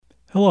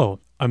Hello,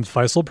 I'm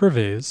Faisal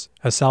Pervez,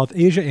 a South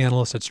Asia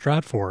analyst at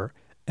Stratfor,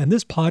 and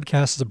this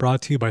podcast is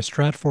brought to you by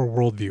Stratfor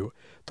Worldview,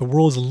 the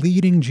world's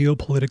leading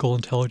geopolitical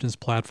intelligence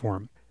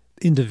platform.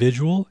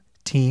 Individual,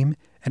 team,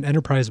 and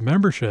enterprise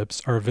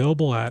memberships are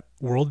available at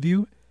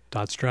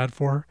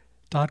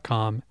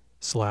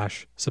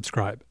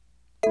worldview.stratfor.com/subscribe.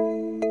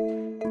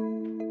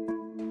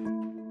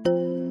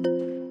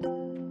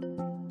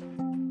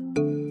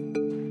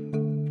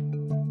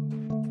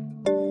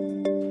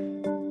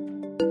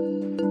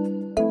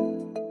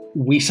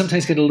 We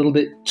sometimes get a little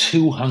bit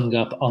too hung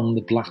up on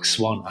the black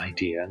swan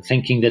idea and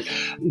thinking that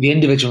the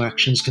individual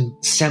actions can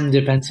send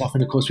events off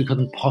in a course we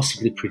couldn't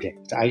possibly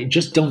predict. I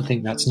just don't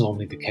think that's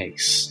normally the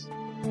case.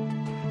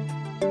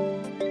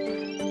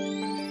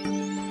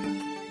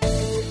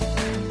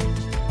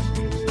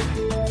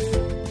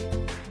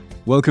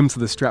 Welcome to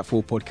the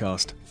Stratfor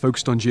podcast,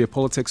 focused on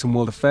geopolitics and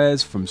world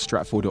affairs from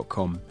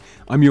stratfor.com.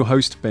 I'm your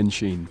host, Ben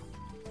Sheen.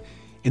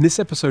 In this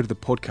episode of the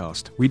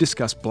podcast, we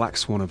discuss black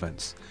swan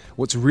events,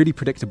 what's really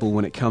predictable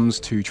when it comes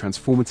to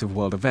transformative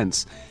world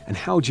events, and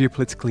how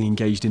geopolitically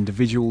engaged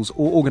individuals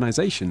or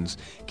organizations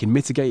can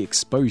mitigate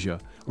exposure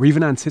or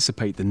even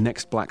anticipate the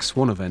next black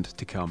swan event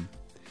to come.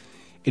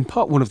 In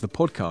part one of the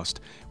podcast,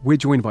 we're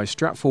joined by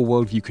Stratfor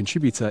Worldview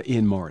contributor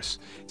Ian Morris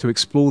to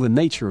explore the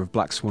nature of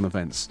black swan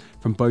events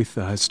from both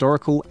a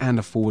historical and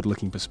a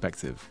forward-looking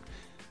perspective.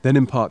 Then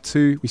in part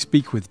two, we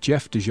speak with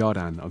Jeff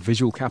Desjardins, a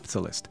visual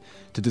capitalist,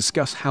 to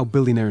discuss how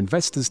billionaire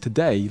investors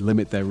today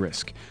limit their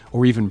risk,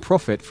 or even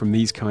profit from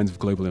these kinds of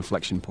global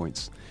inflection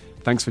points.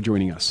 Thanks for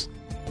joining us.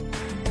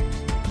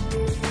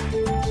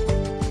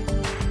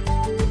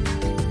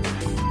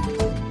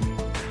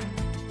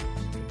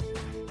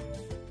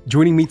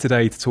 Joining me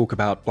today to talk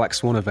about black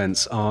swan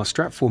events are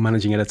Stratfor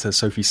managing editor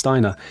Sophie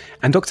Steiner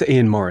and Dr.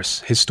 Ian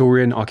Morris,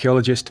 historian,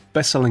 archaeologist,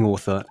 best-selling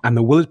author, and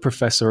the Willard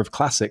Professor of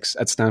Classics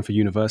at Stanford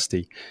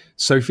University.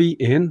 Sophie,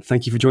 Ian,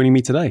 thank you for joining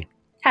me today.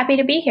 Happy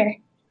to be here.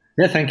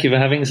 Yeah, thank you for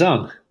having us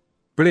on.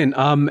 Brilliant.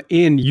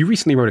 Ian, you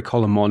recently wrote a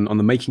column on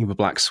the making of a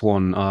black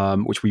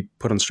swan, which we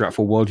put on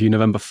Stratfor Worldview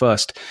November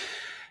 1st.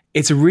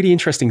 It's a really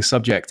interesting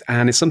subject,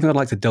 and it's something I'd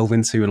like to delve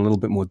into in a little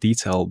bit more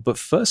detail. But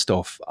first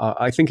off,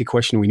 I think a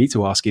question we need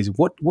to ask is,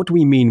 what do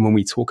we mean when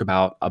we talk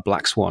about a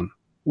black swan?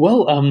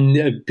 Well,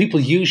 people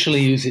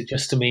usually use it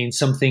just to mean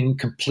something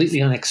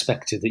completely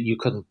unexpected that you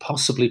couldn't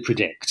possibly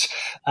predict.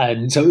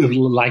 And so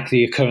like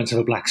the occurrence of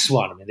a black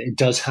swan. I mean, it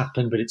does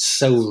happen, but it's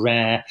so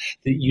rare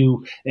that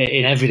you,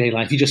 in everyday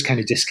life, you just kind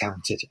of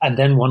discount it. And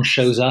then one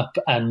shows up,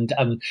 and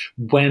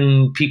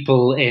when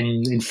people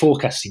in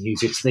forecasting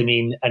use it, they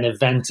mean an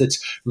event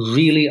that's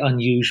really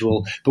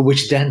unusual, but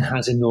which then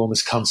has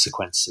enormous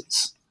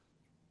consequences.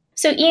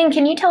 So, Ian,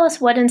 can you tell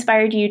us what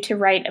inspired you to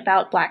write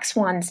about black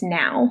swans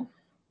now?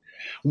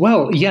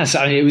 Well, yes,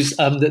 it was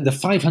the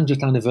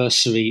 500th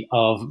anniversary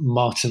of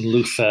Martin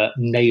Luther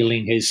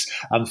nailing his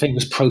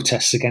famous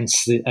protests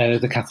against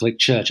the Catholic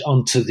Church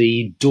onto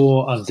the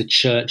door of the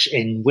church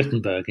in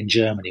Wittenberg in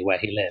Germany, where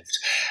he lived.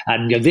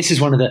 And this is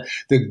one of the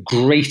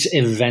great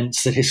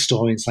events that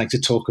historians like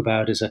to talk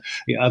about as a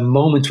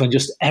moment when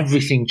just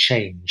everything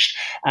changed.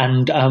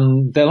 And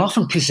they'll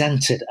often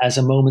present it as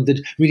a moment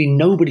that really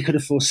nobody could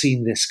have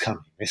foreseen this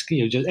coming.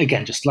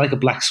 Just like a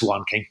black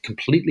swan, came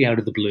completely out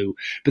of the blue,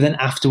 but then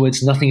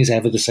afterwards, nothing is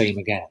ever the same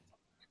again.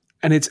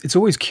 And it's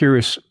always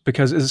curious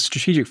because as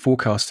strategic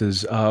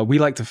forecasters, we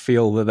like to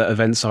feel that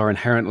events are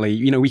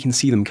inherently, we can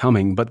see them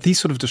coming, but these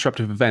sort of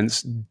disruptive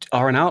events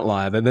are an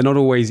outlier. They're not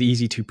always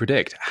easy to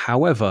predict.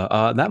 However,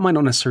 that might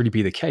not necessarily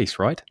be the case,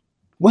 right?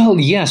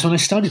 Well, yes. When I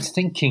started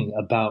thinking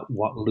about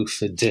what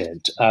Luther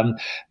did, on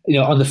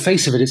the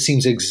face of it, it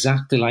seems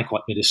exactly like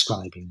what you're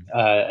describing.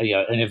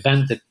 An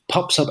event that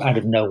pops up out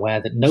of nowhere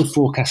that no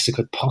forecaster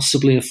could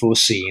possibly have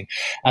foreseen,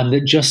 and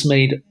that just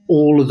made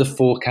all of the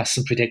forecasts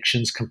and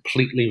predictions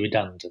completely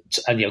redundant.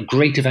 And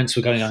great events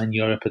were going on in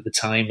Europe at the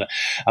time.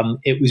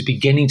 It was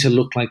beginning to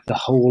look like the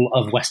whole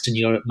of Western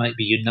Europe might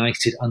be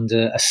united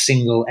under a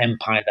single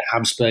empire, the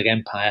Habsburg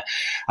Empire.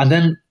 And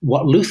then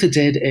what Luther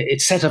did,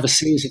 it set up a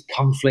series of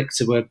conflicts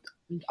that were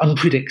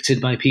unpredicted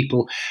by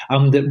people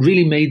that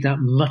really made that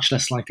much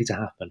less likely to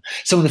happen.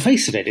 So on the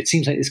face of it, it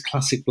seems like this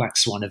classic black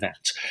swan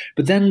event.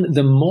 But then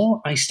the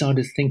more I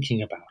started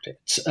thinking about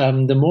it,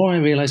 the more I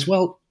realized,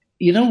 a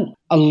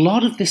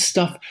lot of this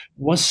stuff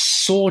was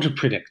sort of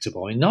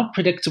predictable. And not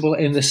predictable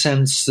in the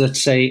sense that,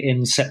 say,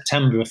 in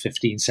September of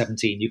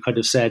 1517, you could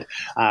have said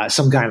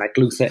some guy like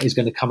Luther is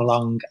going to come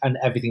along and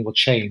everything will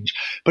change.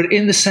 But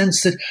in the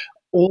sense that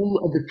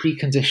all of the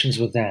preconditions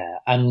were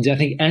there. And I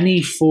think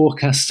any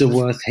forecaster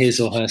worth his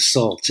or her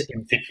salt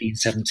in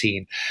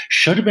 1517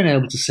 should have been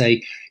able to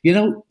say,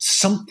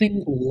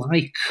 something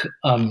like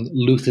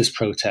Luther's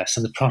protest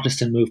and the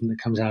Protestant movement that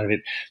comes out of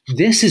it,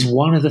 this is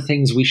one of the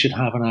things we should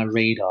have on our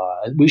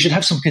radar. We should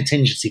have some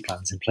contingency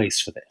plans in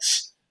place for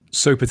this.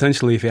 So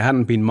potentially, if it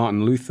hadn't been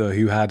Martin Luther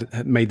who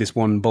had made this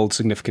one bold,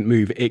 significant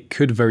move, it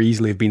could very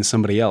easily have been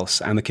somebody else,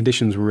 and the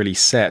conditions were really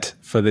set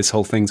for this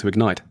whole thing to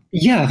ignite.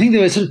 Yeah, I think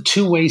there are sort of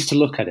two ways to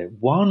look at it.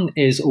 One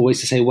is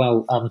always to say,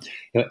 well,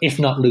 if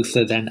not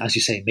Luther, then, as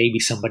you say, maybe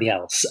somebody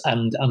else.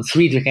 And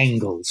Friedrich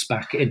Engels,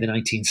 back in the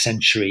 19th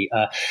century,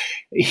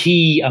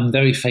 he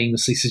very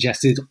famously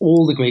suggested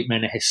all the great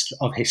men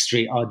of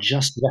history are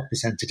just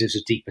representatives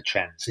of deeper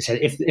trends. He said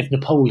if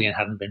Napoleon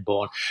hadn't been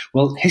born,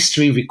 well,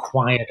 history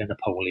required a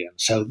Napoleon,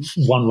 so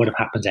one would have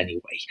happened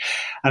anyway.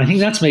 And I think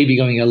that's maybe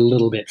going a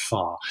little bit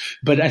far.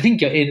 But I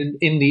think in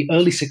the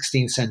early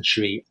 16th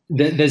century,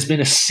 there's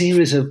been a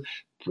series of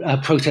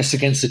protests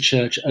against the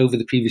church over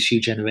the previous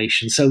few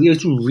generations. So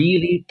it's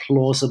really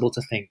plausible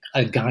to think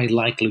a guy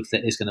like Luther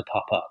is going to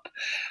pop up.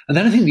 And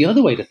then I think the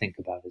other way to think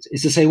about it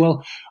is to say,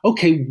 well,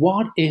 okay,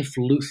 what if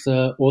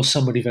Luther or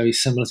somebody very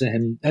similar to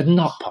him had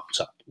not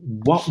popped up?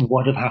 What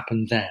would have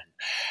happened then?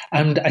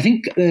 And I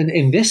think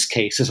in this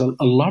case, there's a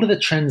lot of the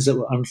trends that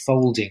were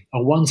unfolding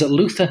are ones that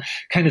Luther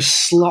kind of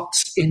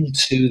slots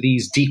into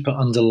these deeper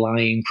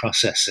underlying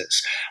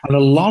processes. And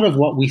a lot of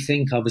what we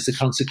think of as the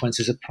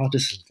consequences of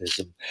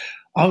Protestantism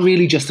are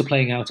really just the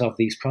playing out of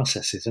these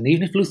processes. And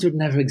even if Luther had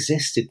never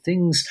existed,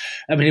 it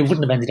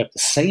wouldn't have ended up the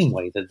same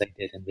way that they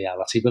did in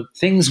reality, but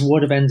things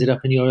would have ended up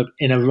in Europe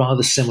in a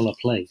rather similar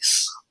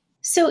place.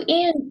 So,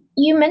 Ian,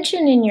 you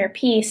mentioned in your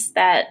piece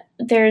that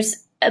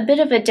there's a bit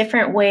of a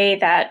different way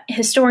that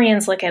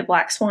historians look at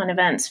Black Swan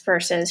events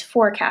versus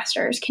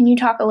forecasters. Can you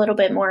talk a little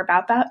bit more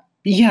about that?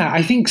 Yeah,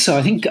 I think so.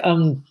 I think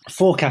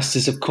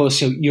forecasters, of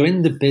course, you're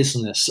in the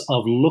business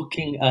of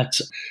looking at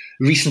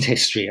recent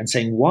history and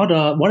saying what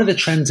are the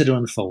trends that are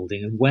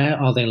unfolding and where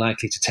are they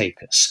likely to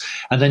take us?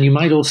 And then you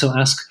might also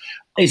ask,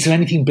 is there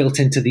anything built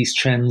into these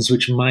trends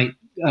which might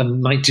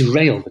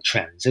derail the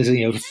trends? As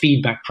the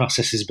feedback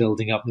process is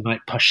building up, they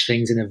might push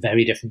things in a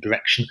very different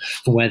direction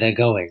from where they're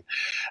going.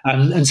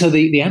 And so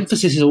the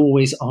emphasis is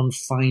always on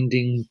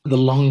finding the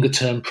longer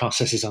term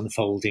processes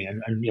unfolding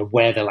and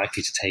where they're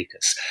likely to take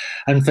us.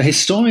 And for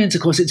historians,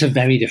 of course, it's a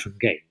very different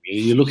game.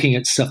 You're looking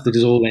at stuff that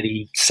is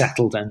already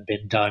settled and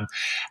been done.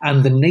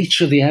 And the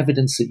nature of the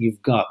evidence that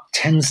you've got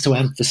tends to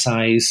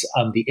emphasize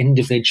the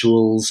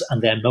individuals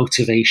and their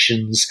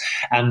motivations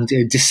and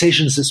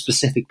decisions that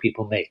specific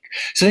people make.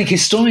 So I think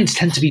historians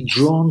tend to be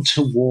drawn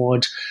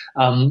toward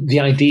the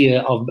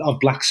idea of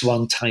Black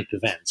Swan type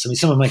events. I mean,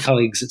 some of my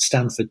colleagues at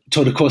Stanford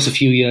taught a course a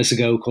few years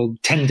ago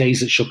called 10 Days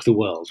That Shook the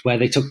World, where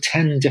they took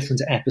 10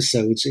 different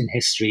episodes in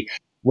history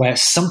where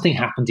something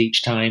happened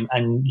each time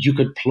and you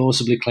could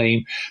plausibly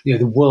claim,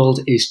 the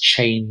world is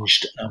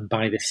changed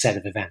by this set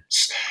of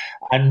events.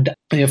 And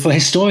for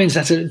historians,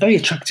 that's a very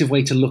attractive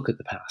way to look at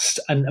the past.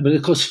 But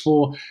of course,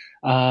 for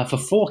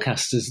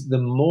forecasters, the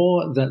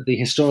more that the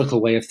historical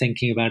way of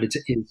thinking about it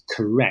is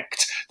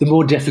correct, the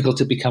more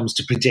difficult it becomes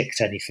to predict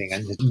anything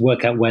and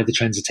work out where the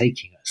trends are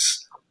taking us.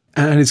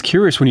 And it's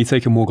curious when you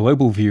take a more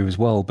global view as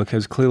well,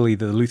 because clearly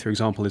the Luther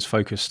example is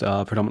focused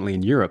predominantly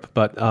in Europe.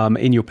 But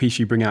in your piece,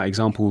 you bring out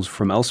examples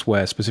from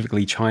elsewhere,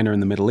 specifically China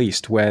and the Middle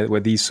East, where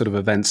these sort of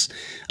events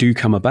do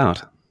come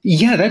about.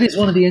 Yeah, that is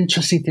one of the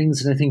interesting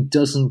things that I think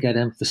doesn't get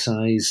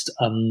emphasized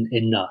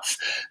enough.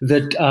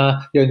 That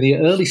in the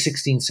early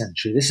 16th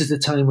century, this is the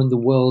time when the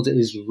world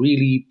is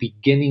really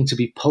beginning to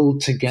be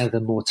pulled together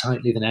more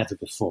tightly than ever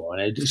before,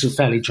 and it's a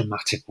fairly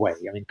dramatic way.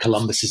 I mean,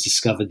 Columbus has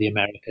discovered the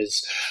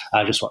Americas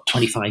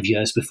 25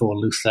 years before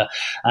Luther,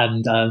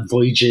 and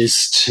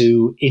voyages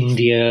to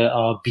India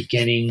are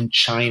beginning.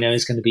 China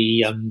is going to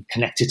be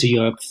connected to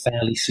Europe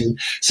fairly soon.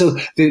 So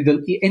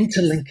the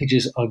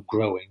interlinkages are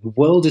growing. The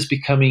world is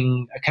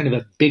becoming kind of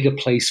a bigger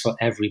place for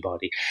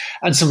everybody.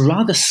 And some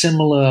rather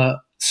similar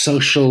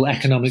social,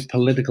 economic,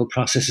 political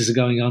processes are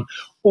going on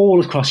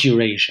all across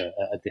Eurasia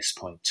at this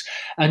point.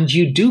 And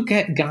you do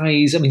get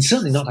guys,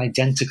 certainly not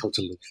identical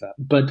to Luther,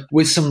 but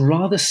with some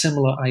rather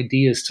similar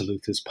ideas to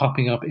Luther's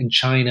popping up in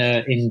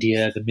China,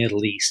 India, the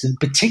Middle East. And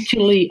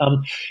particularly,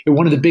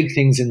 one of the big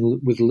things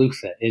with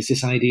Luther is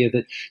this idea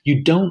that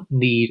you don't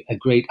need a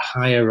great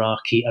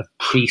hierarchy of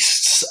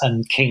priests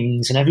and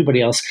kings and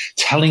everybody else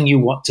telling you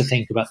what to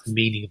think about the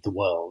meaning of the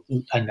world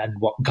and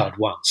what God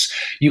wants.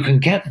 You can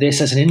get this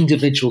as an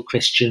individual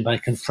Christian by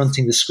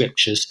confronting the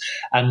scriptures,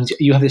 and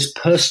you have this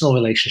personal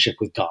relationship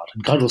with God,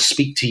 and God will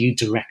speak to you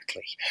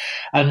directly.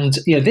 And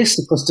this,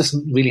 of course,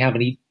 doesn't really have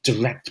any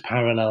direct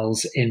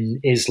parallels in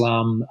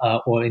Islam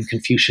or in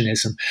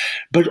Confucianism,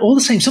 but all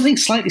the same, something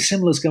slightly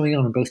similar is going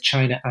on in both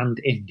China and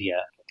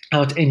India.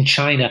 Out in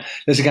China,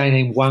 there's a guy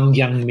named Wang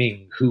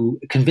Yangming who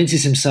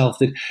convinces himself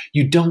that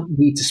you don't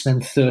need to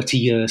spend 30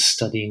 years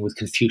studying with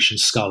Confucian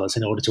scholars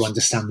in order to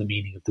understand the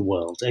meaning of the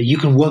world. You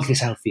can work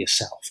this out for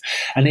yourself.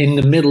 And in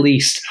the Middle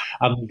East,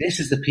 this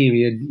is the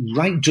period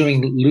right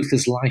during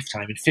Luther's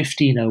lifetime in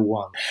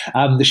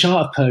 1501. The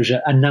Shah of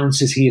Persia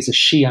announces he is a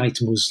Shiite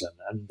Muslim.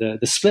 And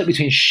the split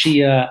between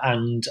Shia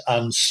and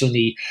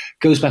Sunni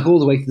goes back all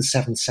the way to the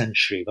 7th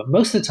century. But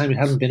most of the time, it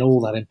hasn't been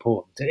all that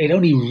important. It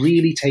only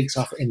really takes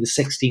off in the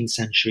 16th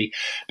century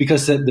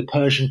because the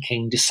Persian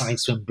king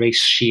decides to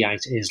embrace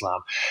Shiite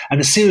Islam.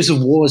 And a series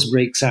of wars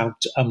breaks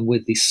out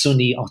with the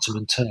Sunni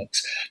Ottoman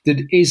Turks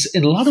that is,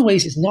 in a lot of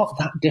ways, is not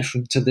that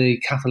different to the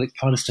Catholic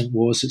Protestant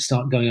wars that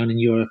start going on in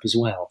Europe as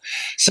well.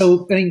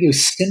 So I think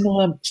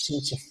similar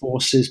sorts of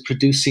forces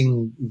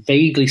producing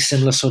vaguely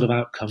similar sort of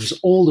outcomes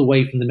all the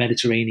way from the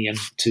Mediterranean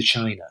to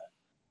China.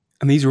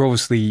 And these are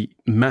obviously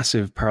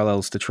massive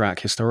parallels to track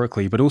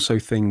historically, but also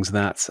things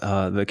that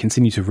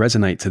continue to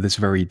resonate to this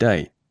very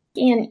day.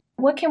 And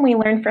what can we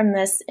learn from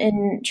this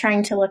in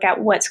trying to look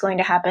at what's going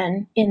to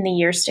happen in the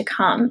years to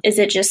come? Is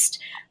it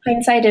just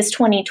hindsight is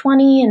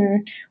 2020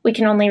 and we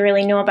can only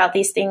really know about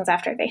these things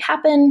after they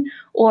happen?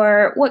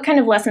 Or what kind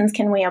of lessons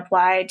can we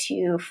apply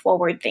to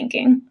forward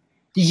thinking?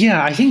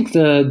 Yeah, I think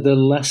the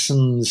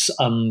lessons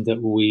that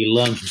we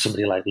learn from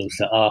somebody like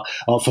Luther are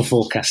for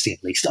forecasting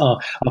at least, are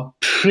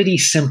pretty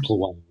simple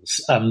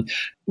ones.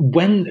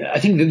 When I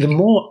think the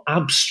more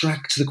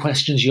abstract the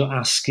questions you're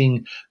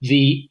asking,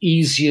 the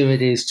easier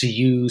it is to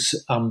use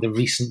the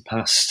recent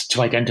past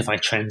to identify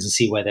trends and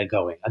see where they're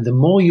going. And the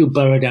more you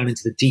burrow down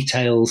into the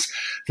details,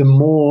 the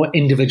more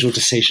individual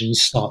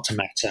decisions start to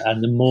matter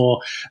and the more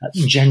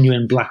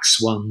genuine black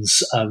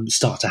swans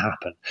start to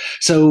happen.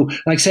 So,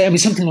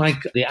 something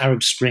like the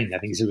Arab Spring, I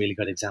think, is a really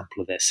good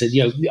example of this.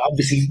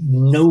 Obviously,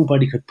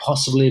 nobody could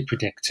possibly have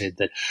predicted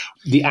that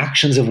the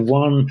actions of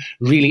one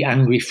really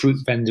angry fruit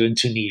vendor in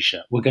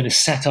Tunisia were going to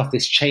set off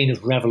this chain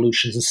of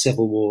revolutions and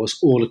civil wars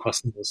all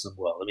across the Muslim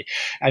world.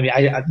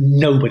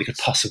 Nobody could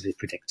possibly have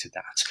predicted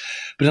that.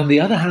 But on the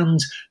other hand,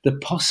 the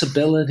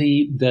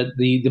possibility that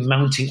the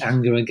mounting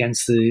anger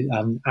against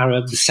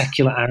the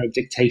secular Arab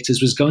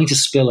dictators was going to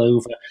spill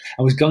over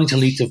and was going to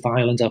lead to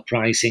violent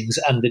uprisings,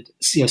 and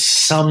that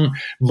some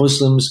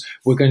Muslims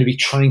were going to be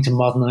trying to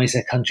modernize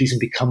their countries and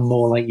become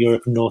more like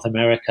Europe and North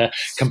America,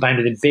 combined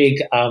with a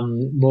big,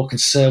 more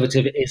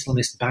conservative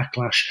Islamist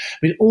backlash.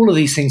 All of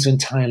these things are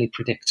entirely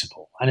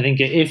predictable. And I think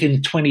if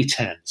in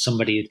 2010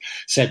 somebody had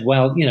said,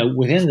 well,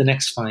 within the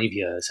next 5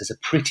 years, there's a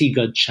pretty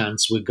good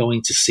chance we're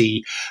going to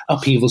see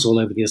upheavals all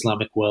over the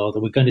Islamic world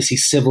and we're going to see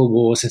civil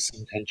wars in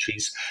some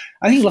countries,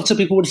 I think lots of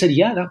people would have said,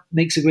 yeah, that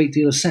makes a great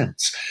deal of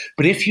sense.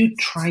 But if you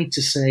tried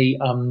to say,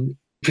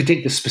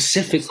 predict the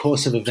specific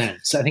course of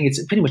events, I think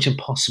it's pretty much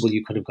impossible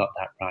you could have got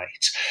that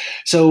right.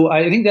 So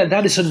I think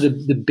that is sort of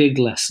the big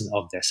lesson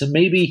of this. And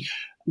maybe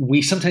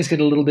we sometimes get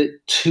a little bit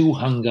too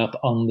hung up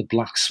on the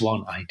black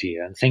swan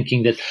idea and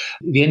thinking that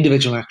the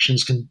individual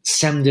actions can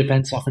send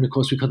events off, and of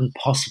course we couldn't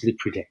possibly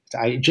predict.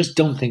 I just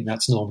don't think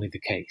that's normally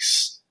the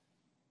case.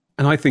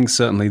 And I think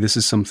certainly this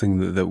is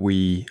something that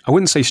we, I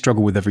wouldn't say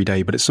struggle with every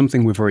day, but it's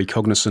something we're very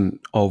cognizant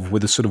of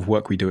with the sort of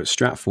work we do at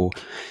Stratfor.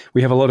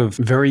 We have a lot of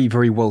very,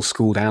 very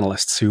well-schooled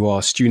analysts who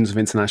are students of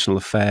international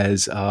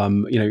affairs,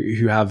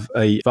 who have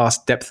a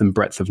vast depth and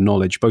breadth of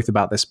knowledge, both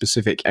about their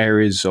specific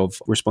areas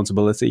of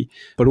responsibility,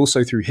 but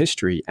also through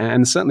history.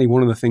 And certainly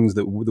one of the things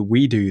that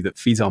we do that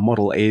feeds our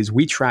model is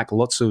we track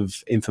lots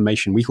of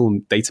information. We call them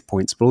data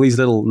points, but all these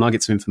little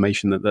nuggets of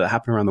information that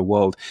happen around the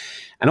world.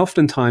 And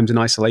oftentimes in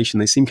isolation,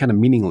 they seem kind of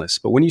meaningless.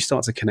 But when you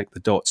start to connect the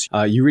dots,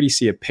 you really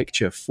see a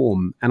picture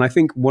form. And I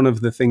think one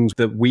of the things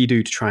that we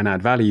do to try and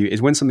add value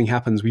is when something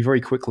happens, we very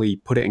quickly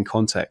put it in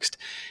context.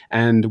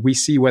 And we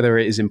see whether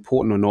it is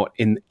important or not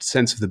in the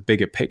sense of the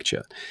bigger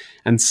picture.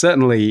 And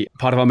certainly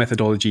part of our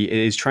methodology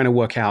is trying to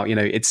work out,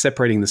 it's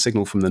separating the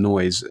signal from the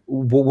noise.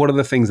 What are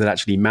the things that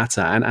actually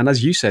matter? And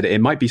as you said,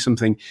 it might be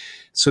something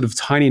sort of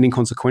tiny and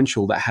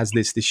inconsequential that has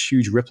this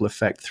huge ripple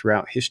effect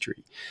throughout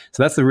history.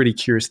 So that's the really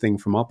curious thing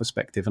from our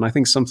perspective. And I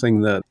think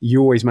something that you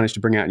always manage to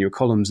bring out in your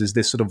columns is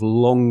this sort of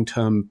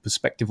long-term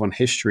perspective on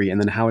history and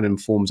then how it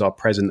informs our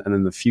present and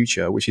then the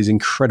future, which is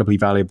incredibly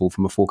valuable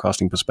from a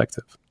forecasting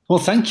perspective. Well,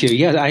 thank you.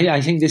 Yeah,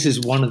 I think this is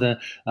one of the,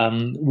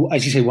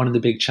 as you say, one of the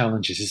big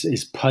challenges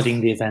is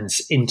putting the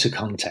events into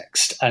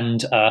context.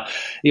 And,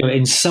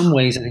 in some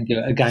ways, I think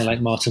a guy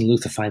like Martin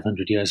Luther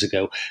 500 years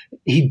ago,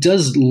 he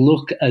does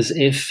look as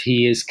if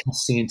he is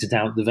casting into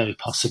doubt the very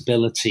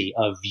possibility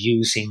of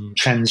using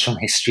trends from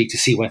history to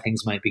see where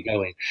things might be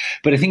going.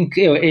 But I think,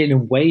 in a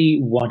way,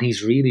 what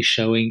he's really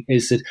showing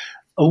is that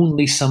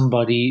only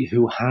somebody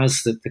who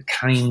has the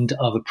kind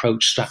of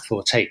approach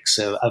Stratfor takes,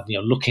 of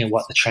looking at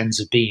what the trends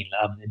have been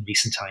in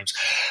recent times,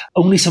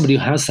 only somebody who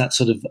has that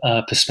sort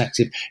of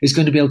perspective is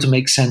going to be able to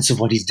make sense of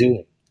what he's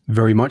doing.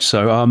 Very much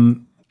so.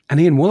 And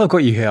Ian, while I've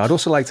got you here, I'd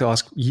also like to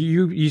ask,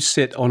 you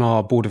sit on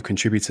our board of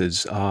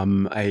contributors,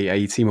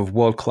 a team of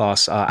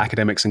world-class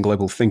academics and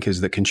global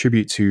thinkers that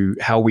contribute to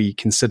how we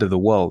consider the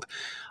world.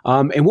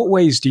 In what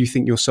ways do you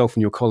think yourself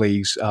and your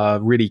colleagues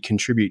really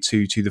contribute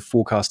to the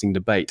forecasting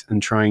debate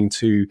and trying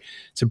to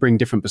bring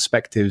different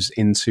perspectives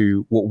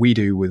into what we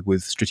do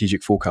with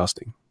strategic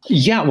forecasting?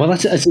 Yeah, well,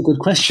 that's a good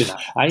question.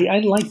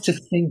 I like to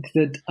think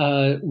that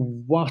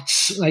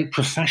what like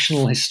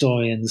professional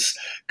historians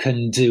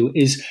can do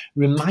is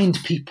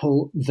remind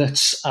people that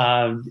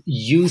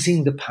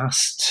using the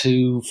past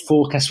to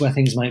forecast where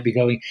things might be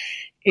going,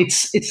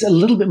 it's a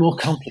little bit more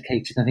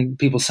complicated than I think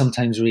people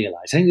sometimes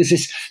realize. I think there's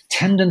this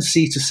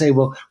tendency to say,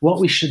 well, what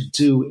we should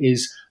do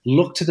is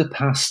look to the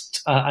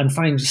past and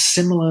find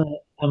similar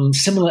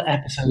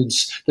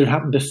episodes that have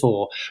happened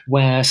before,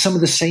 where some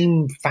of the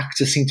same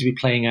factors seem to be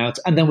playing out,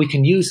 and then we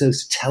can use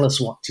those to tell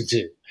us what to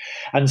do.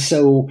 And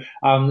so,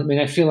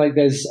 I feel like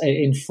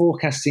in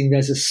forecasting,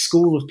 there's a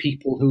school of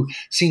people who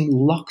seem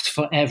locked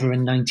forever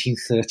in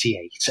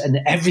 1938, and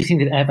everything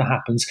that ever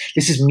happens,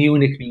 this is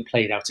Munich being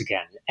played out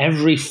again.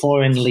 Every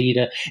foreign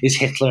leader is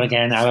Hitler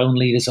again. Our own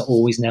leaders are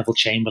always Neville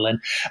Chamberlain.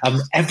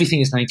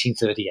 Everything is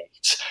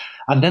 1938.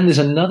 And then there's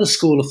another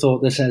school of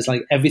thought that says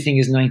like everything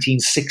is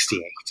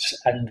 1968,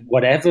 and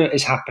whatever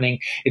is happening,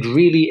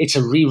 it's a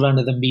rerun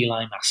of the My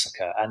Lai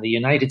massacre, and the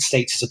United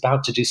States is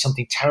about to do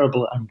something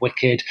terrible and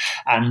wicked,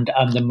 and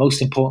the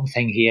most important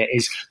thing here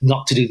is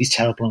not to do these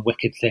terrible and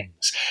wicked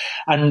things.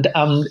 And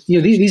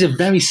these are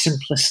very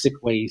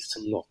simplistic ways to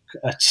look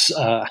at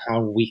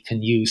how we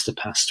can use the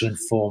past to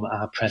inform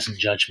our present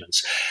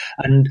judgments.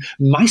 And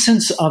my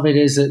sense of it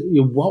is that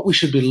what we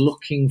should be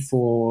looking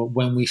for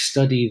when we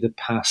study the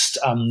past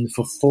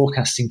for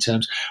forecasting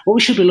terms, what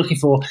we should be looking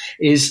for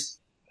is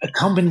a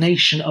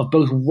combination of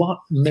both what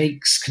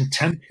makes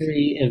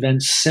contemporary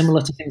events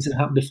similar to things that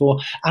happened before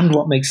and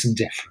what makes them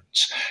different.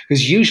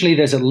 Because usually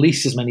there's at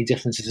least as many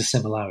differences as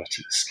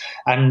similarities.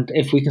 And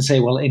if we can say,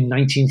 well, in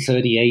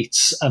 1938,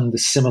 the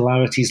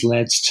similarities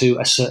led to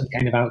a certain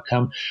kind of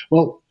outcome,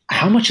 well,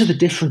 how much of the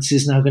difference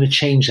is now going to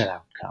change that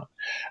outcome?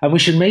 And we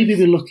should maybe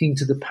be looking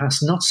to the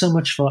past, not so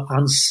much for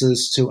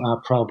answers to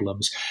our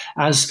problems,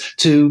 as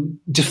to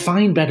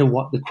define better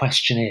what the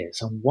question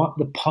is and what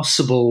the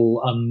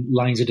possible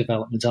lines of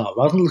development are,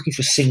 rather than looking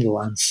for a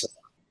single answer.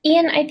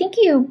 Ian, I think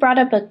you brought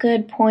up a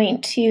good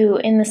point, too,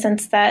 in the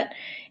sense that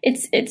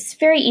it's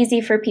very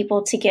easy for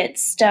people to get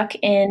stuck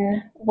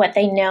in what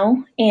they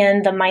know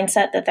and the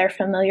mindset that they're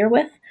familiar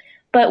with.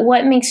 But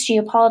what makes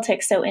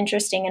geopolitics so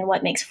interesting and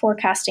what makes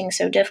forecasting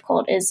so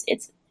difficult is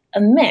it's a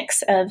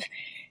mix of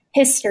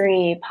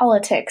history,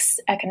 politics,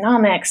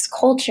 economics,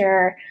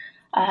 culture,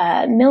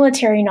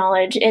 military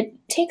knowledge. It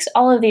takes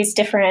all of these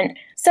different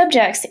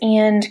subjects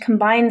and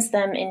combines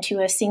them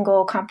into a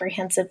single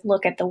comprehensive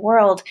look at the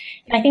world.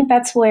 And I think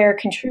that's where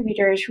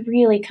contributors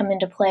really come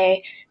into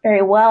play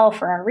very well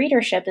for our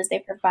readership, is they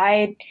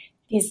provide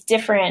these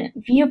different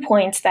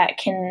viewpoints that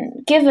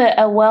can give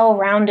a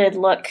well-rounded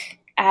look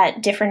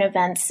at different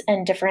events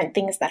and different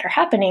things that are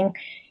happening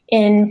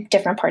in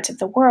different parts of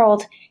the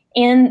world.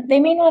 And they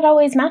may not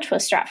always match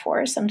with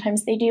Stratfor.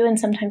 Sometimes they do and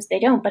sometimes they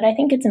don't. But I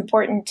think it's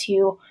important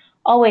to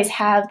always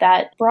have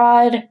that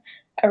broad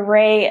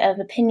array of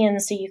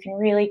opinions so you can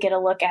really get a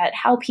look at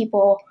how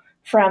people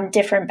from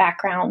different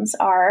backgrounds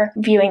are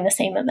viewing the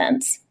same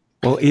events.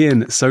 Well,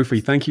 Ian, Sophie,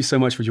 thank you so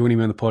much for joining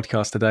me on the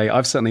podcast today.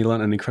 I've certainly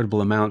learned an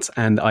incredible amount,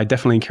 and I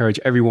definitely encourage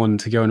everyone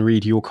to go and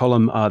read your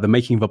column, The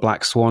Making of a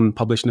Black Swan,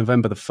 published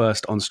November the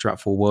 1st on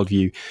Stratfor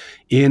Worldview.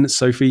 Ian,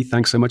 Sophie,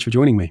 thanks so much for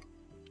joining me.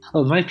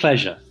 Oh, my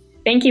pleasure.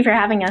 Thank you for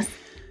having us.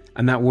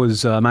 And that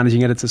was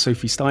Managing Editor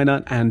Sophie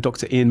Steiner and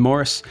Dr. Ian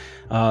Morris,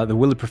 the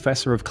Willard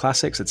Professor of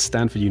Classics at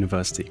Stanford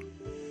University.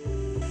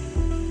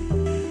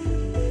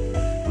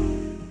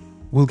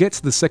 We'll get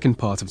to the second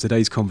part of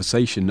today's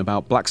conversation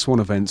about Black Swan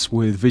events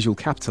with visual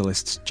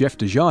capitalist Jeff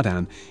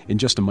Desjardins in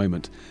just a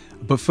moment.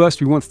 But first,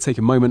 we want to take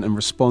a moment and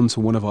respond to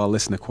one of our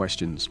listener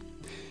questions.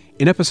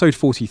 In episode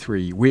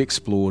 43, we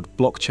explored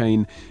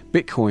blockchain,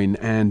 Bitcoin,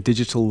 and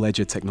digital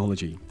ledger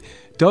technology.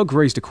 Doug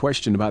raised a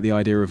question about the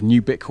idea of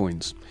new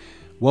Bitcoins.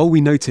 While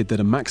we noted that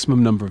a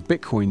maximum number of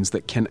Bitcoins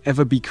that can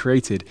ever be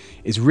created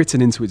is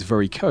written into its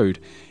very code,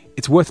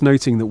 it's worth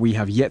noting that we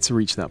have yet to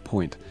reach that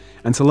point.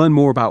 And to learn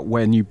more about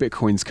where new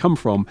Bitcoins come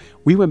from,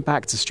 we went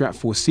back to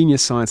Stratfor Senior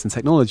Science and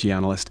Technology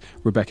Analyst,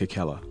 Rebecca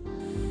Keller.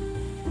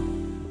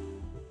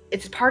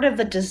 It's part of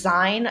the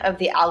design of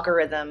the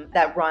algorithm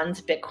that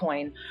runs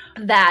Bitcoin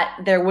that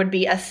there would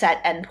be a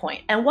set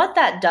endpoint. And what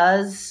that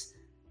does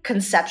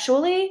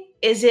conceptually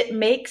is it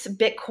makes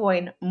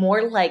Bitcoin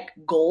more like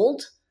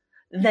gold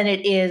than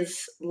it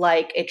is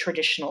like a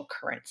traditional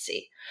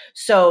currency.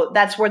 So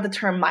that's where the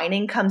term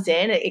mining comes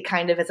in. It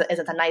kind of is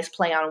a nice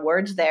play on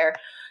words there.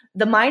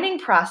 The mining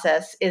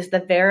process is the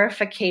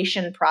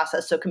verification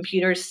process. So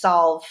computers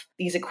solve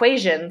these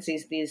equations,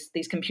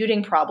 these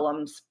computing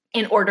problems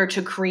in order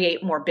to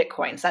create more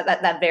Bitcoins.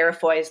 That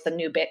verifies the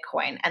new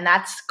Bitcoin. And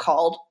that's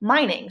called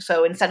mining.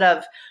 So instead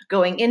of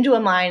going into a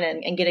mine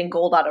and getting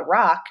gold out of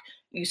rock,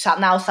 you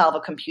now solve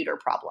a computer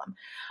problem.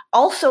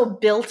 Also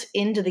built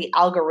into the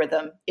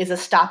algorithm is a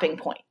stopping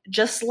point.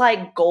 Just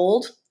like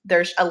gold,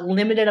 there's a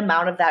limited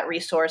amount of that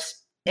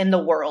resource in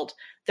the world.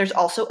 There's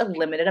also a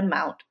limited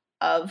amount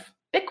of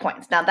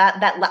Bitcoins. Now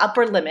that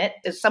upper limit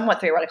is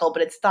somewhat theoretical,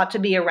 but it's thought to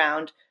be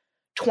around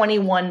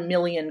 21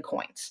 million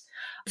coins.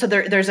 So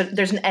there's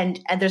an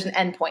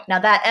end point. Now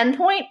that end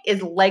point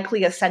is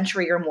likely a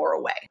century or more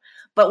away.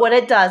 But what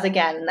it does,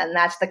 again, and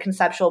that's the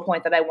conceptual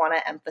point that I want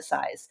to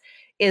emphasize,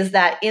 is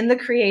that in the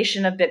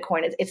creation of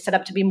Bitcoin, it's set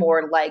up to be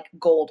more like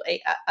gold,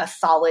 a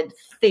solid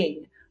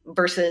thing,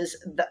 versus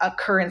a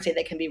currency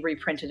that can be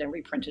reprinted and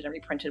reprinted and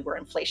reprinted, where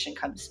inflation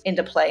comes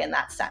into play in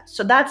that sense.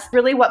 So that's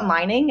really what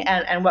mining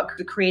and what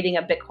creating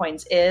of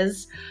Bitcoins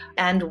is,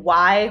 and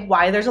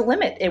why there's a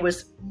limit. It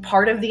was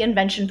part of the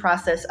invention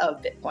process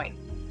of Bitcoin.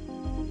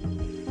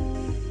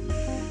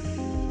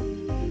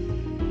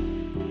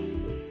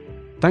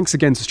 Thanks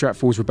again to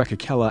Stratfor's Rebecca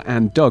Keller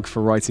and Doug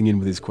for writing in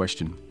with his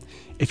question.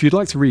 If you'd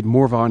like to read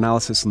more of our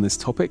analysis on this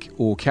topic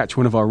or catch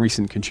one of our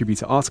recent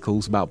contributor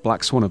articles about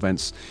Black Swan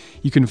events,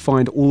 you can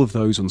find all of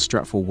those on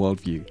Stratfor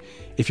Worldview.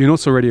 If you're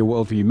not already a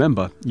Worldview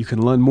member, you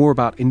can learn more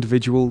about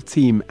individual,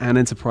 team, and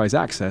enterprise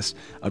access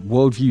at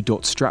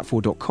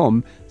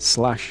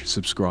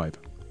worldview.stratfor.com/subscribe.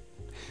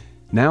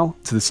 Now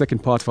to the second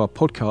part of our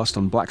podcast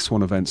on Black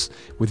Swan events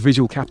with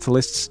visual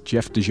capitalists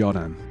Jeff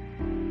Desjardins.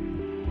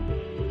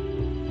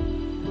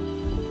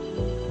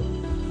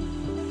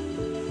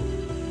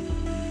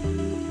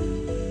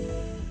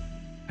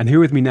 And here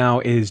with me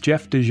now is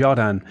Jeff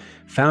Desjardins,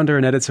 founder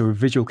and editor of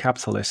Visual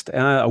Capitalist,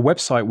 a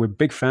website we're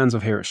big fans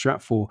of here at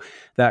Stratfor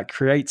that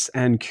creates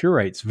and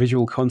curates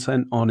visual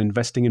content on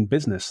investing in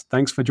business.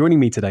 Thanks for joining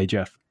me today,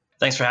 Jeff.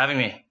 Thanks for having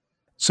me.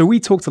 So we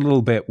talked a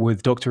little bit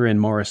with Dr. Ian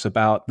Morris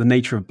about the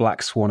nature of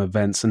Black Swan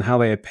events and how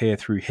they appear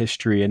through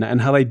history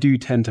and how they do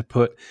tend to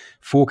put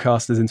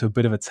forecasters into a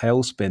bit of a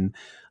tailspin.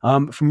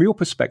 From your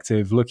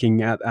perspective,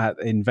 looking at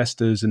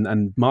investors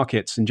and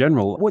markets in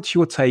general, what's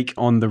your take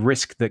on the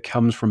risk that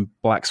comes from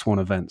Black Swan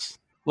events?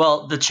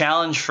 Well, the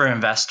challenge for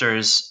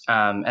investors,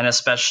 and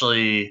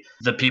especially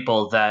the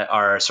people that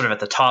are sort of at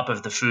the top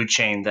of the food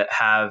chain that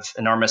have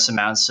enormous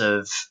amounts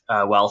of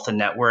wealth and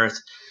net worth,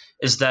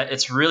 is that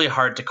it's really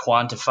hard to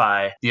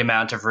quantify the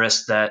amount of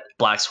risk that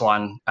Black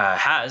Swan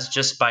has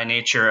just by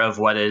nature of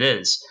what it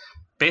is.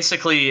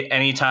 Basically,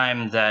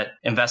 anytime that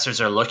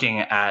investors are looking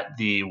at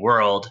the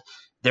world,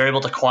 they're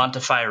able to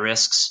quantify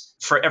risks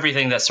for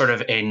everything that's sort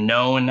of a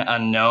known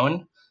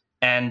unknown.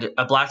 And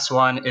a Black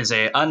Swan is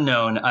a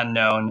unknown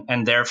unknown,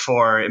 and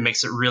therefore it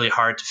makes it really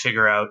hard to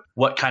figure out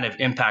what kind of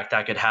impact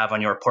that could have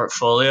on your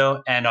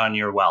portfolio and on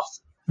your wealth.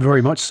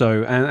 Very much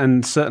so.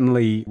 And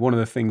certainly one of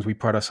the things we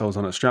pride ourselves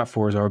on at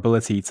Stratfor is our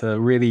ability to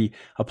really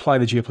apply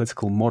the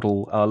geopolitical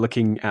model,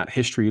 looking at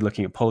history,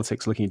 looking at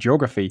politics, looking at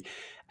geography,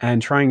 and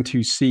trying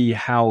to see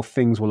how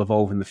things will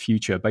evolve in the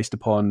future based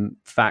upon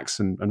facts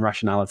and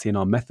rationality in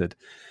our method.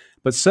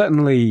 But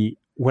certainly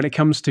when it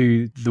comes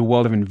to the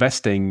world of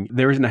investing,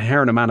 there is an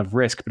inherent amount of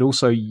risk, but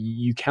also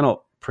you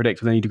cannot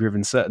predict with any degree of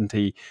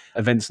uncertainty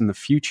events in the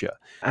future.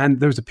 And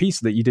there was a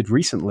piece that you did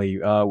recently,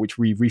 which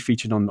we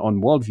refeatured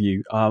on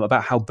Worldview,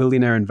 about how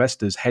billionaire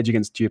investors hedge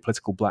against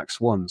geopolitical black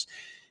swans.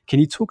 Can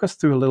you talk us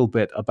through a little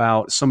bit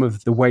about some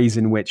of the ways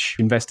in which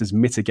investors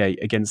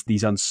mitigate against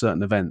these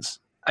uncertain events?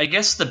 I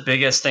guess the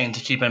biggest thing to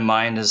keep in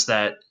mind is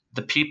that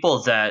the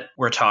people that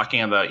we're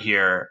talking about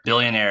here,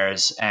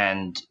 billionaires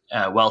and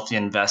wealthy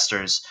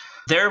investors,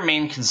 their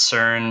main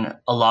concern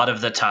a lot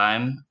of the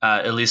time,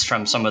 at least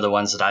from some of the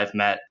ones that I've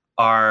met,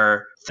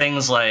 are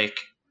things like,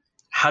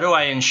 how do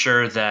I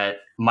ensure that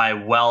my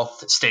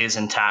wealth stays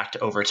intact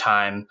over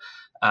time?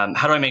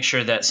 How do I make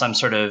sure that some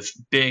sort of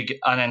big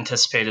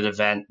unanticipated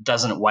event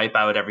doesn't wipe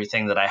out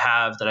everything that I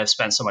have, that I've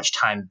spent so much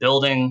time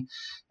building,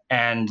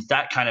 and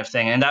that kind of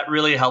thing? And that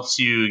really helps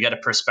you get a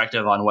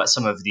perspective on what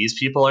some of these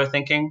people are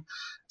thinking.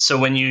 So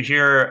when you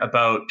hear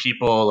about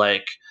people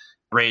like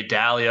Ray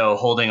Dalio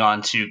holding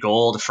on to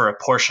gold for a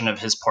portion of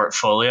his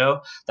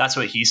portfolio, that's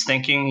what he's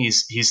thinking.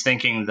 He's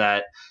thinking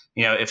that,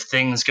 you know, if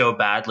things go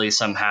badly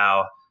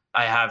somehow,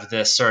 I have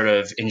this sort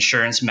of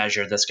insurance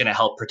measure that's going to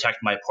help protect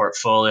my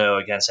portfolio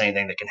against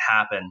anything that can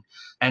happen.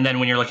 And then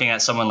when you're looking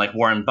at someone like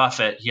Warren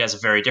Buffett, he has a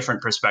very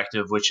different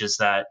perspective, which is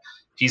that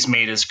he's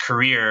made his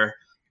career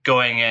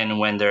going in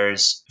when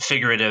there's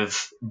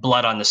figurative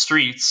blood on the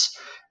streets,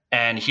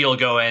 and he'll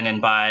go in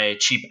and buy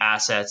cheap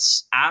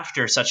assets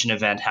after such an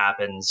event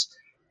happens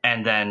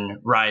and then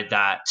ride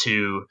that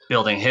to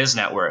building his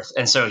net worth.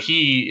 And so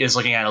he is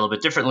looking at it a little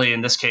bit differently.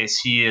 In this case,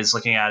 he is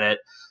looking at it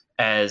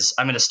as,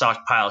 I'm going to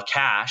stockpile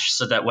cash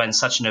so that when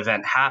such an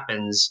event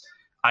happens,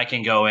 I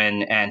can go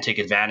in and take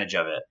advantage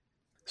of it.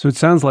 So it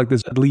sounds like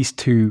there's at least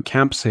two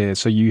camps here.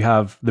 So you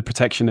have the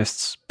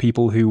protectionists,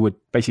 people who would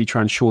basically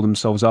try and shore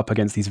themselves up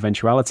against these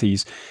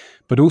eventualities,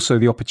 but also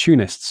the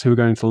opportunists who are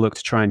going to look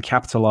to try and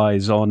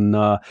capitalize on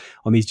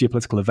these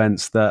geopolitical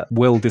events that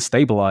will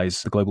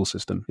destabilize the global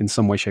system in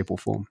some way, shape, or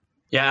form.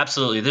 Yeah,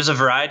 absolutely. There's a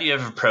variety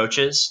of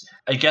approaches.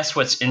 I guess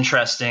what's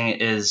interesting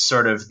is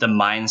sort of the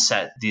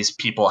mindset these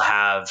people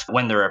have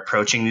when they're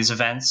approaching these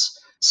events.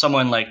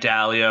 Someone like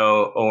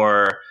Dalio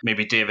or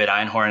maybe David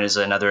Einhorn is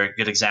another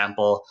good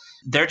example.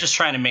 They're just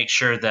trying to make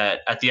sure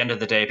that at the end of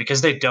the day,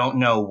 because they don't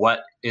know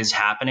what is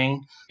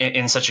happening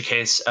in such a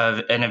case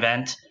of an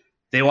event,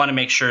 they want to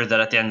make sure that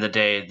at the end of the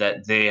day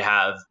that they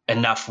have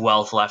enough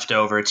wealth left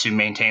over to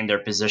maintain their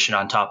position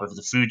on top of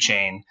the food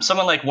chain.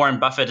 Someone like Warren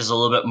Buffett is a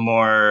little bit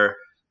more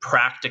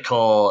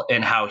practical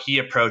in how he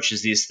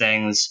approaches these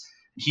things.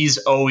 He's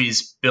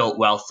always built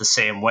wealth the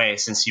same way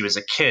since he was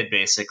a kid,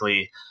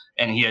 basically.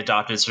 And he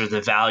adopted sort of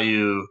the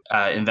value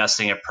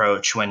investing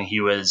approach when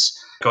he was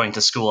going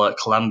to school at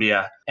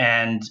Columbia.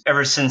 And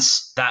ever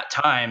since that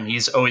time,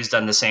 he's always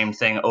done the same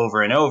thing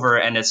over and over,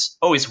 and it's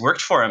always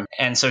worked for him.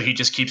 And so he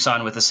just keeps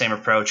on with the same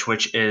approach,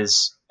 which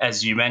is,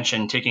 as you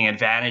mentioned, taking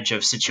advantage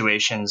of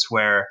situations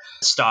where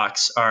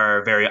stocks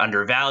are very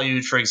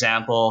undervalued, for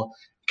example,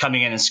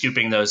 coming in and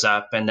scooping those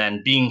up, and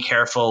then being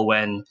careful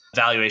when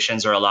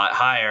valuations are a lot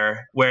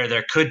higher, where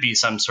there could be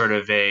some sort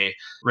of a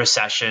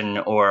recession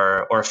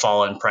or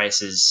fall in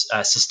prices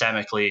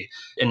systemically.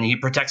 And he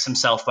protects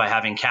himself by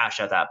having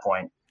cash at that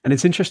point. And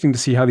it's interesting to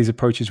see how these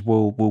approaches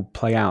will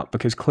play out,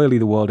 because clearly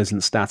the world isn't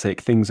static.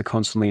 Things are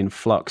constantly in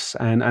flux.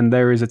 And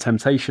there is a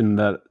temptation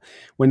that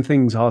when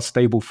things are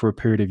stable for a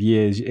period of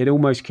years, it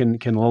almost can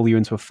lull you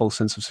into a false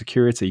sense of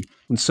security.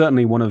 And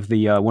certainly one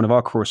of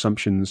our core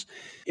assumptions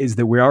is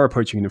that we are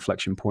approaching an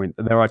inflection point.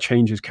 There are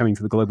changes coming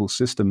to the global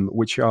system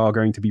which are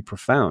going to be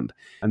profound.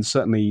 And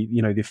certainly,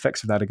 the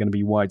effects of that are going to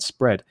be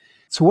widespread.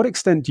 To what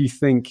extent do you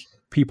think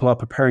people are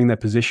preparing their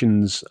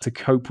positions to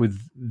cope with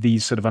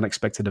these sort of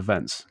unexpected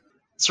events?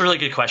 It's a really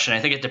good question. I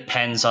think it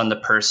depends on the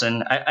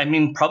person. I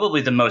mean, probably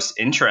the most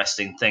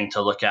interesting thing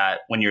to look at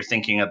when you're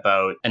thinking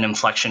about an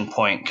inflection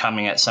point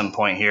coming at some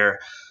point here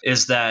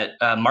is that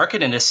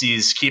market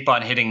indices keep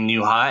on hitting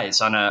new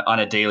highs on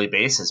a daily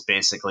basis,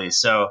 basically.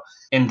 So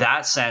in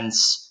that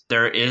sense,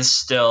 there is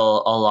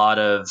still a lot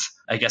of,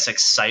 I guess,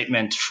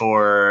 excitement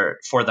for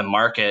the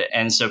market.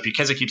 And so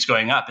because it keeps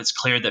going up, it's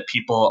clear that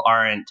people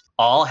aren't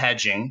all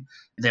hedging.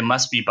 They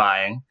must be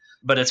buying.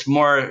 But it's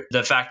more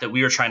the fact that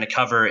we were trying to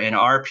cover in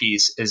our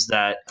piece is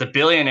that the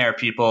billionaire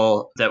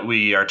people that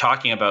we are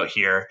talking about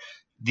here,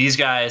 these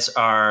guys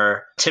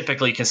are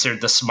typically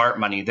considered the smart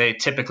money. They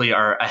typically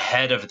are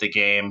ahead of the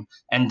game,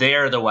 and they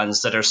are the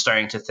ones that are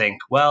starting to think,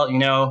 well,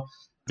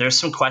 there's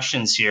some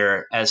questions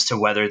here as to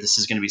whether this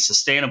is going to be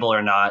sustainable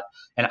or not.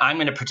 And I'm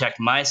going to protect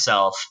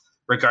myself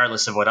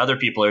regardless of what other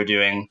people are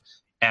doing.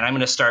 And I'm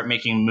going to start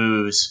making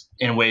moves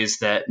in ways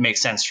that make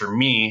sense for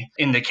me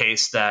in the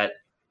case that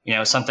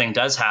something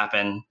does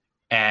happen,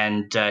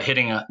 and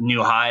hitting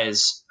new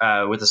highs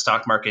with the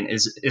stock market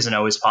isn't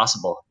always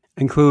possible.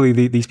 And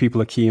clearly these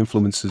people are key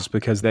influencers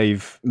because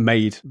they've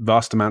made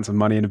vast amounts of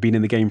money and have been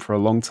in the game for a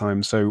long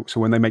time. So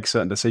when they make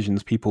certain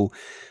decisions, people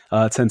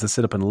tend to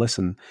sit up and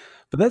listen.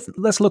 But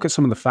let's look at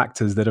some of the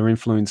factors that are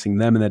influencing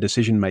them and their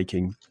decision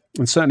making.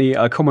 And certainly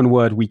a common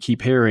word we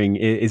keep hearing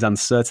is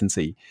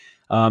uncertainty.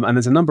 And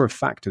there's a number of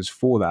factors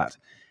for that.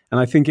 And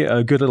I think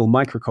a good little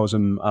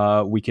microcosm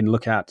we can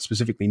look at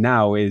specifically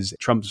now is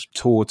Trump's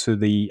tour to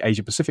the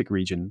Asia-Pacific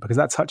region, because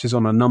that touches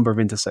on a number of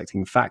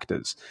intersecting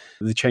factors.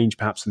 The change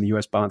perhaps in the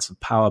US balance of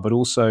power, but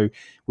also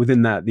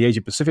within that, the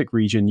Asia-Pacific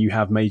region, you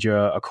have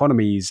major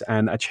economies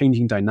and a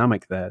changing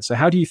dynamic there. So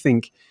how do you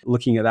think,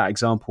 looking at that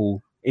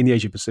example in the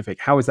Asia-Pacific,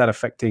 how is that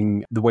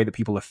affecting the way that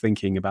people are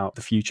thinking about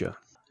the future?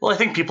 Well, I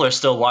think people are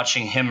still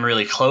watching him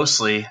really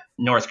closely.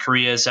 North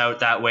Korea is out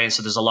that way,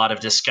 so there's a lot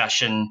of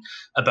discussion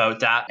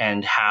about that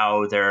and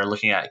how they're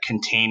looking at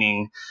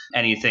containing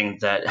anything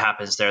that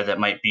happens there that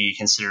might be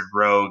considered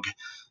rogue.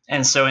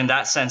 And so in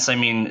that sense, I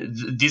mean,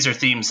 these are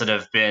themes that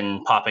have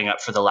been popping up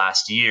for the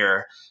last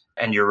year.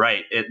 And you're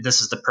right,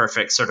 this is the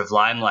perfect sort of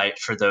limelight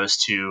for those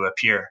to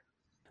appear.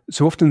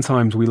 So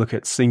oftentimes we look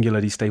at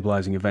singular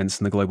destabilizing events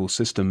in the global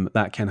system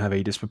that can have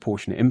a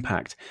disproportionate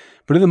impact.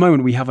 But at the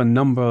moment, we have a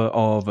number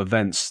of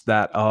events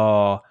that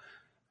are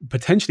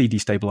potentially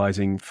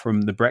destabilizing,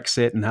 from the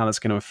Brexit and how that's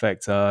going to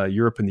affect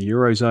Europe and the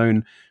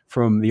Eurozone,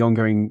 from the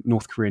ongoing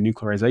North Korea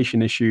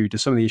nuclearization issue to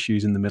some of the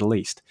issues in the Middle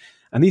East.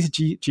 And these are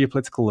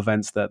geopolitical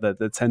events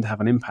that tend to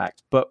have an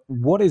impact. But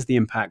what is the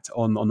impact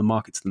on the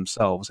markets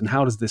themselves, and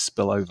how does this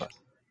spill over?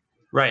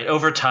 Right.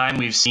 Over time,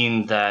 we've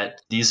seen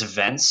that these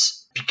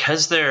events,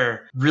 because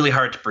they're really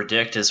hard to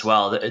predict as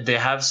well, they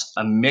have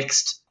a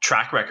mixed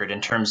track record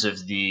in terms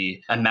of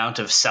the amount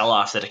of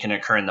sell-off that can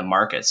occur in the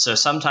market. So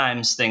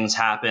sometimes things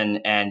happen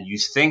and you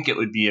think it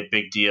would be a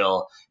big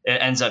deal. It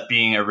ends up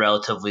being a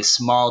relatively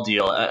small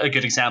deal. A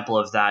good example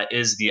of that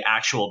is the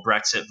actual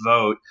Brexit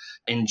vote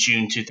in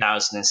June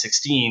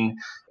 2016.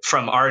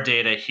 From our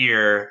data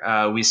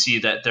here, we see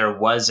that there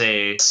was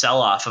a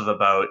sell-off of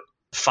about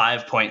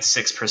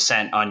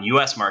 5.6% on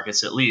US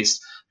markets at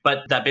least,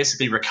 but that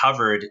basically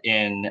recovered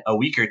in a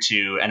week or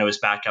two and it was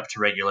back up to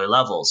regular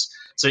levels.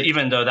 So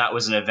even though that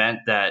was an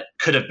event that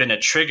could have been a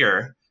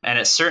trigger, and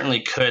it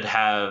certainly could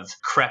have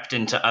crept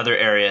into other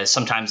areas,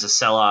 sometimes a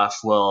sell-off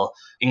will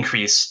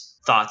increase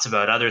thoughts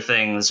about other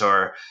things,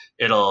 or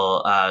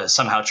it'll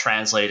somehow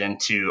translate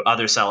into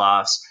other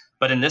sell-offs.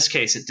 But in this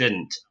case, it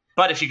didn't.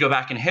 But if you go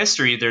back in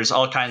history, there's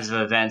all kinds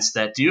of events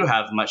that do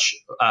have much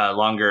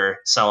longer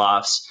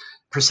sell-offs,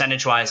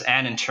 percentage-wise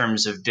and in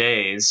terms of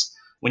days.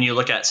 When you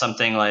look at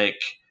something like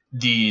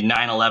the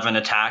 9/11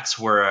 attacks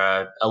were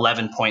a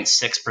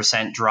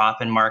 11.6%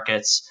 drop in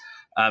markets.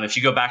 If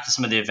you go back to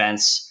some of the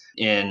events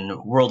in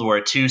World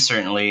War II,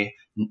 certainly,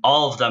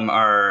 all of them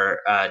are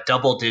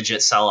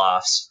double-digit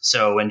sell-offs.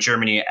 So when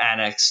Germany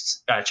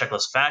annexed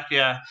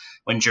Czechoslovakia,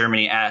 when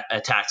Germany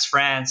attacks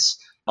France,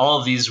 all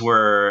of these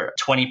were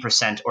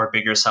 20% or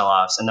bigger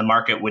sell-offs, and the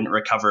market wouldn't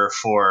recover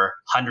for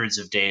hundreds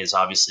of days,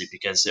 obviously,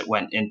 because it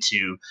went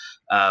into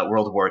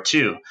World War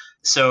II.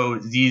 So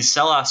these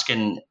sell-offs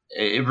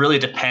it really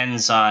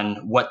depends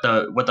on what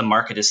the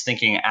market is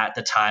thinking at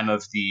the time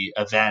of the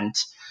event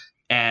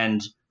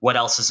and what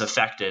else is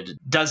affected.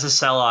 Does a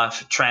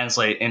sell-off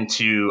translate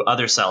into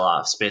other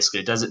sell-offs,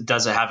 basically? Does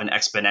it have an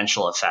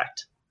exponential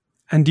effect?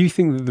 And do you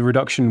think that the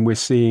reduction we're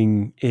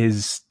seeing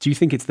do you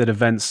think it's that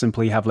events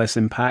simply have less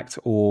impact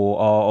or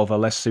are of a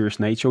less serious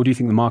nature, or do you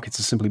think the markets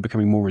are simply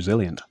becoming more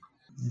resilient?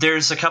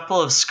 There's a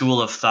couple of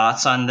school of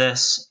thoughts on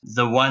this.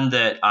 The one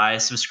that I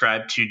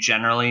subscribe to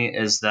generally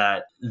is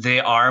that they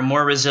are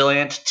more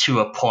resilient to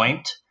a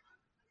point,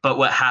 but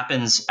what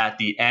happens at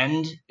the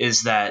end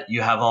is that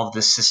you have all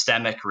this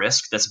systemic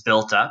risk that's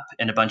built up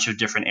in a bunch of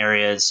different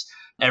areas.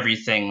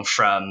 Everything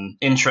from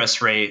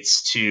interest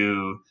rates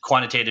to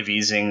quantitative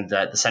easing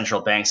that the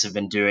central banks have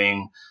been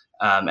doing,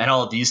 and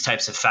all of these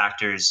types of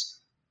factors.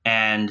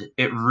 And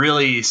it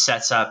really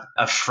sets up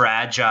a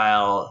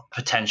fragile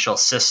potential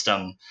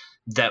system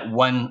that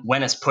when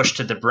it's pushed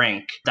to the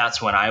brink,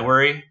 that's when I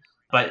worry.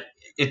 But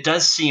it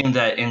does seem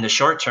that in the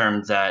short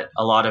term that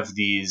a lot of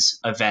these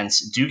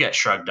events do get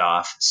shrugged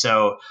off.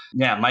 So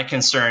yeah, my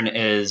concern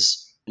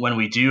is when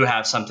we do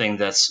have something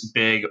that's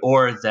big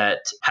or that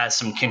has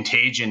some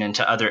contagion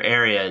into other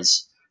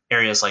areas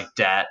like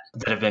debt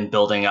that have been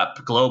building up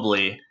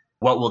globally,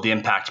 what will the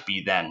impact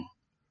be then?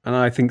 And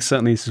I think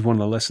certainly this is one of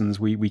the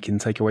lessons we can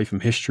take away from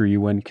history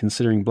when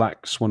considering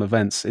black swan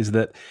events, is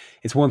that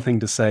it's one thing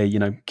to say,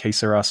 que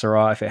sera,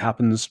 sera, if it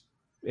happens,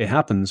 it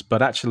happens.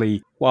 But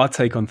actually, what our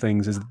take on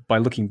things is by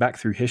looking back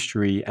through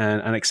history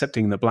and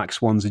accepting that black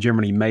swans are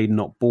generally made,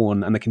 not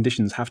born, and the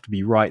conditions have to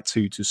be right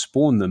to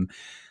spawn them.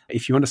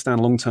 If you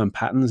understand long-term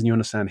patterns and you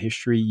understand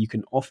history, you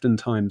can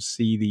oftentimes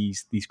see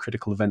these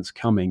critical events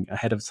coming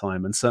ahead of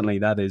time. And certainly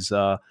that is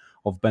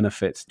of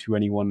benefit to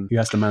anyone who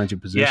has to manage a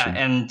position.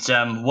 Yeah,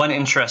 and one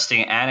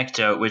interesting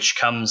anecdote, which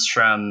comes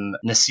from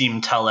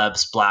Nassim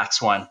Taleb's Black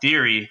Swan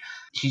theory,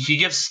 he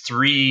gives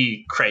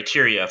 3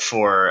 criteria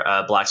for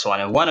Black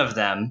Swan. And one of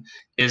them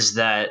is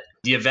that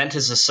the event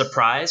is a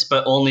surprise,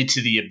 but only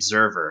to the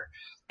observer.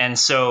 And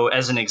so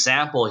as an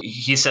example,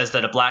 he says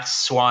that a black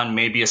swan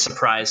may be a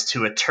surprise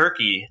to a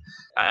turkey.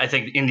 I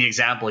think in the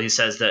example, he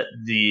says that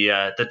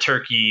the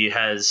turkey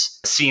has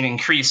seen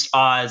increased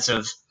odds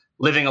of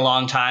living a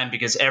long time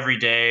because every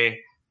day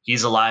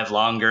he's alive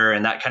longer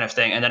and that kind of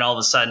thing. And then all of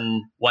a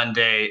sudden, one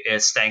day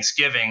it's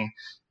Thanksgiving,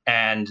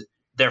 and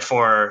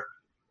therefore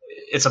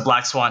it's a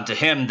black swan to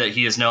him that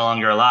he is no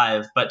longer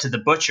alive. But to the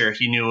butcher,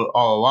 he knew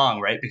all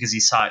along, right? Because he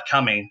saw it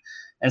coming.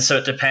 And so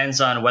it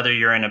depends on whether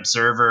you're an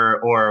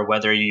observer or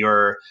whether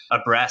you're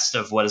abreast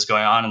of what is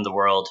going on in the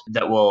world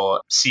that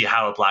will see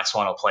how a black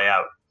swan will play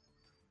out.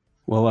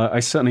 Well, I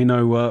certainly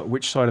know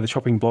which side of the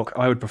chopping block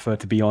I would prefer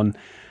to be on.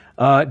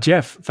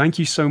 Jeff, thank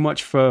you so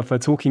much for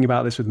talking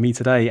about this with me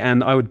today.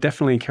 And I would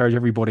definitely encourage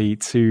everybody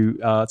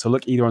to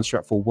look either on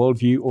Stratfor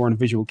Worldview or on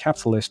Visual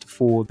Capitalist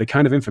for the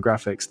kind of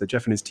infographics that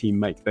Jeff and his team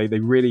make. They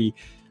really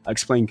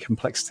explain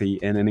complexity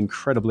in an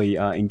incredibly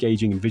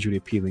engaging and visually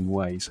appealing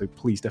way. So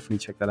please definitely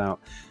check that out.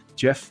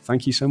 Jeff,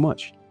 thank you so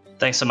much.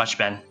 Thanks so much,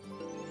 Ben.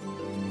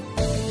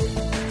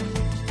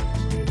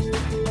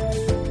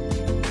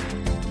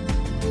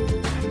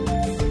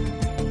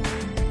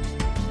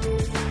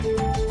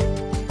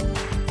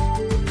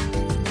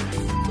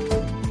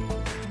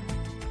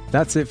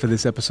 That's it for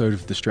this episode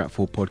of the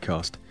Stratfor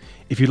podcast.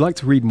 If you'd like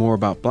to read more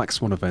about Black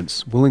Swan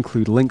events, we'll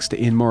include links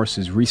to Ian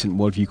Morris's recent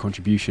Worldview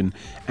contribution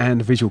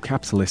and Visual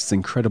Capitalist's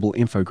incredible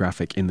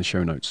infographic in the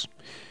show notes.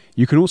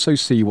 You can also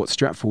see what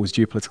Stratfor's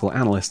geopolitical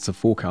analysts are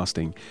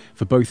forecasting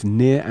for both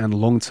near and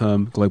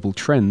long-term global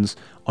trends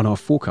on our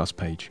forecast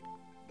page.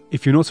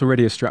 If you're not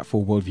already a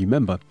Stratfor Worldview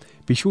member,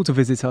 be sure to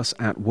visit us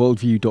at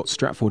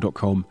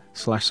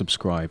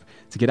worldview.stratfor.com/subscribe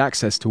to get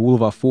access to all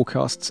of our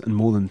forecasts and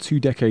more than 2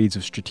 decades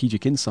of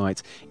strategic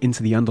insight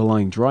into the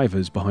underlying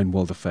drivers behind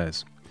world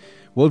affairs.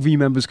 Worldview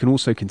members can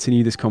also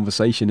continue this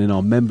conversation in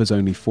our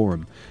members-only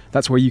forum.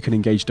 That's where you can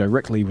engage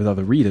directly with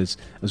other readers,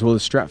 as well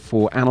as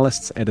Stratfor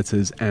analysts,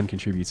 editors, and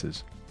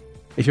contributors.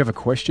 If you have a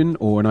question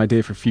or an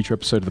idea for a future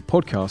episode of the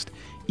podcast,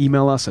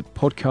 email us at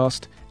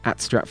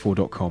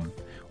podcast@stratfor.com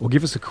or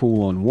give us a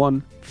call on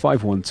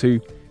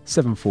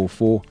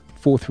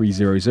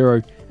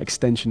 1-512-744-4300,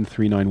 extension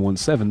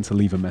 3917 to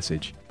leave a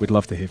message. We'd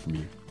love to hear from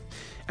you.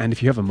 And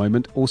if you have a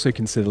moment, also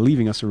consider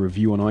leaving us a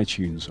review on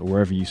iTunes or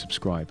wherever you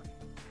subscribe.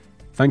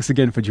 Thanks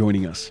again for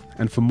joining us,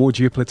 and for more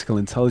geopolitical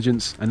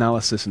intelligence,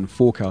 analysis and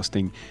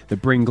forecasting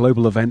that bring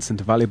global events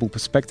into valuable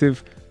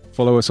perspective,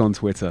 follow us on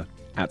Twitter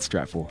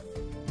 @Stratfor.